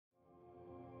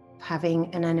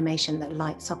Having an animation that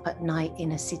lights up at night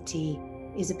in a city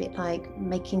is a bit like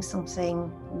making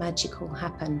something magical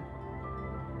happen.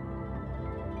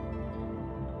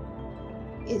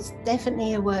 It's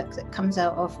definitely a work that comes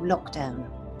out of lockdown.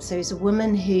 So it's a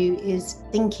woman who is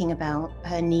thinking about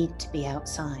her need to be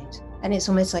outside. And it's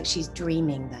almost like she's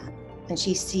dreaming that. And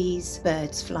she sees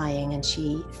birds flying and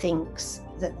she thinks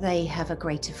that they have a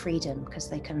greater freedom because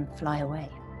they can fly away.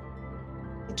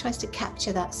 It tries to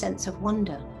capture that sense of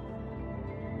wonder.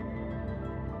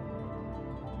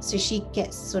 So she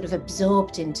gets sort of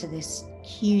absorbed into this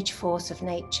huge force of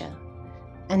nature.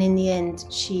 And in the end,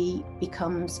 she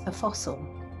becomes a fossil.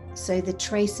 So the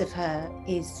trace of her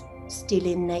is still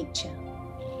in nature.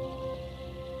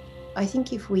 I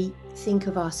think if we think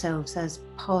of ourselves as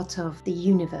part of the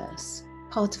universe,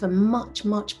 part of a much,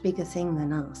 much bigger thing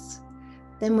than us,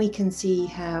 then we can see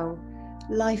how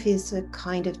life is a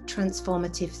kind of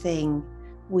transformative thing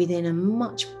within a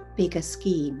much bigger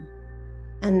scheme.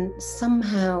 And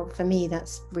somehow, for me,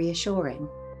 that's reassuring.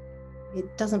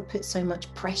 It doesn't put so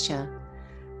much pressure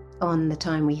on the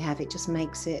time we have. It just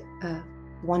makes it a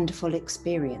wonderful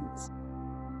experience.